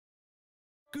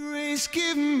Grace,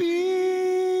 give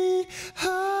me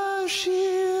a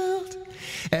shield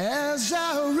as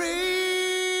I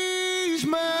raise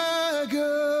my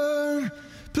gun,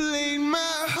 plate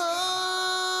my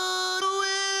heart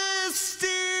with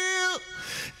steel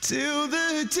till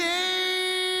the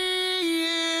day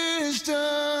is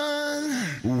done.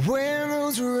 When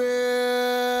those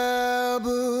rebels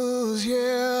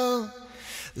yell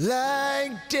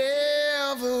like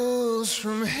devils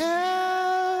from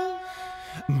hell,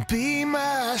 be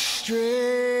my strength.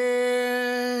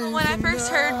 When I first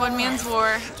heard One Man's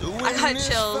War, I got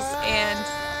chills, and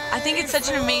I think it's such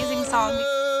an amazing song.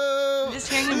 Just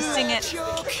hearing him sing it,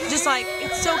 just like,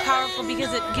 it's so powerful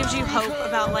because it gives you hope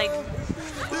about like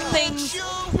things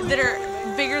that are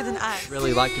bigger than us. I'd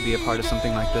really like to be a part of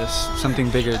something like this, something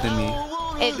bigger than me.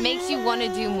 It makes you want to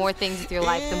do more things with your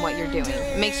life than what you're doing.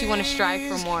 It makes you want to strive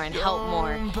for more and help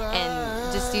more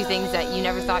and just do things that you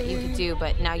never thought you could do,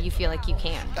 but now you feel like you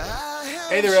can.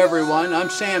 Hey there everyone, I'm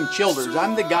Sam Childers.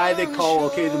 I'm the guy they call,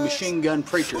 the machine gun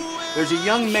preacher. There's a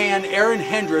young man,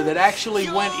 Hendra, that actually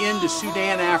went into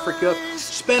Sudan, Africa,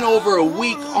 spent over a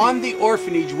week on the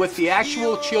orphanage with the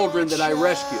actual children that I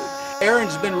rescued.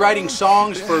 Aaron's been writing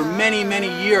songs for many,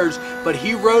 many years, but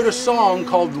he wrote a song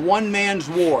called One Man's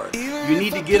War. You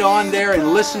need to get on there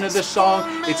and listen to this song.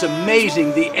 It's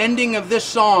amazing. The ending of this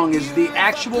song is the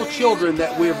actual children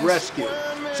that we have rescued.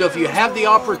 So if you have the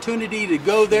opportunity to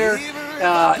go there,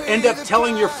 end up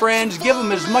telling your friends, give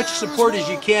them as much support as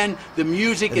you can. The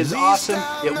music is awesome.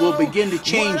 It will begin to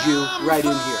change you right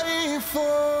in here.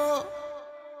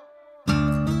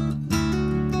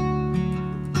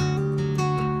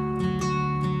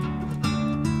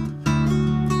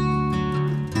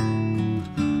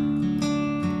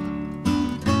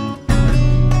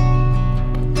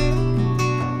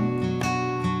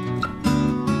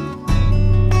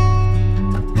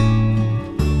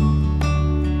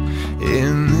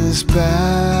 This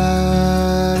battlefield,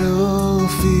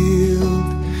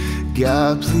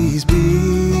 God, please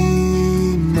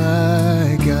be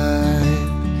my guide.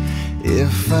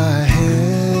 If I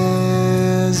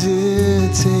hesitate,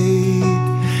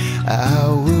 I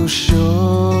will surely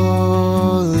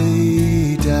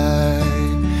die.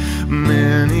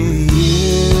 Many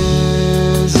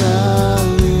years I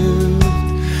lived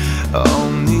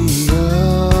on the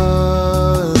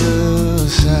other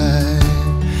side.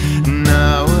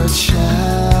 Now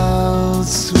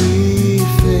child's sweet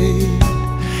fate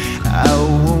I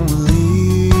won't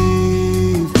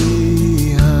leave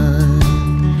behind.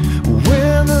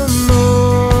 When the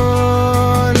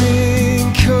morning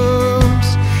comes,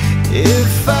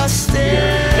 if I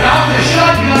stay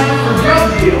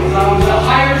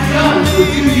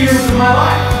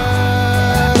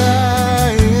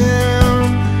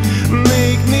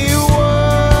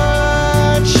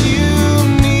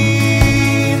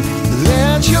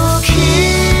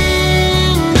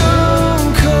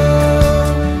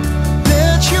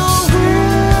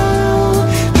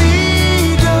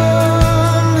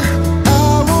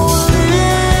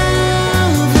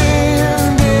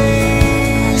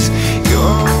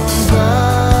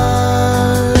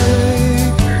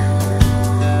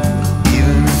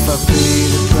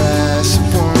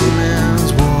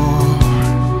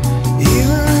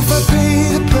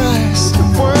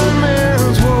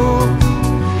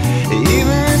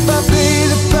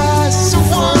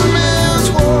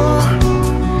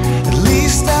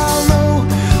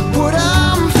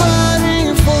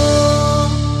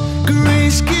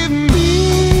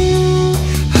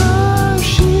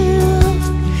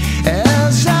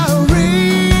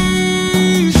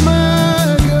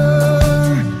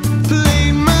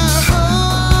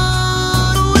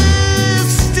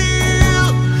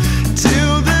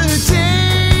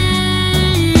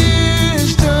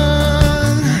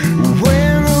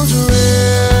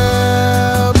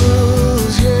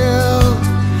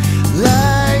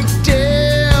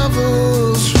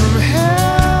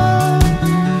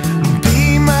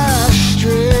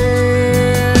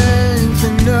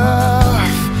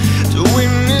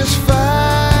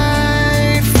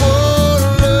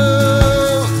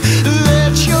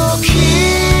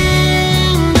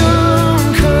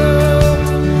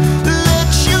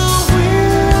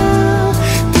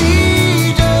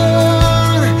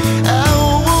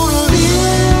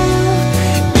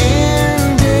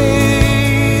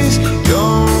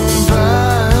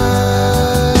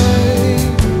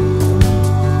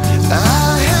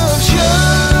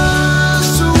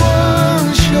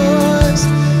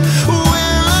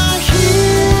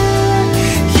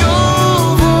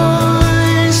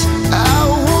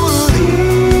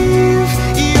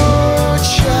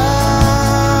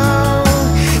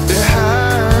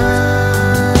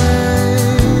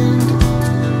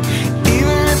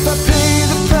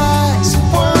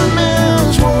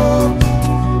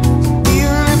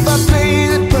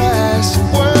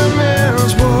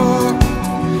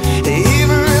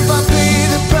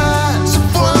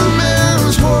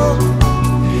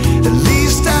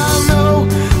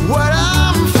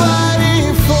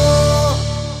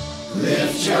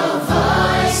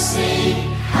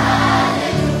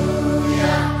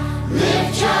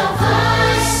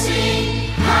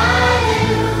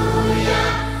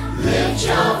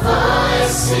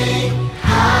sing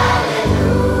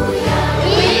hallelujah.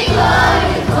 We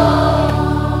glory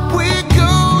home. We're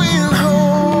going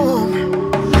home.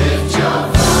 Lift your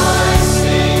voice,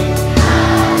 sing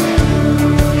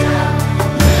hallelujah.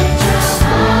 Lift your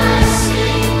voice,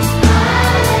 sing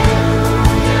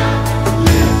hallelujah.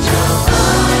 Lift your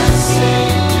voice,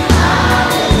 sing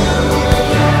hallelujah.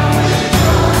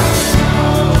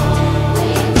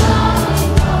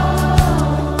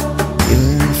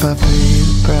 Even if I pay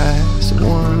the price of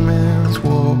one man's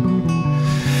war,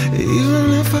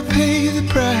 even if I pay the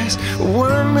price of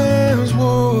one man's war,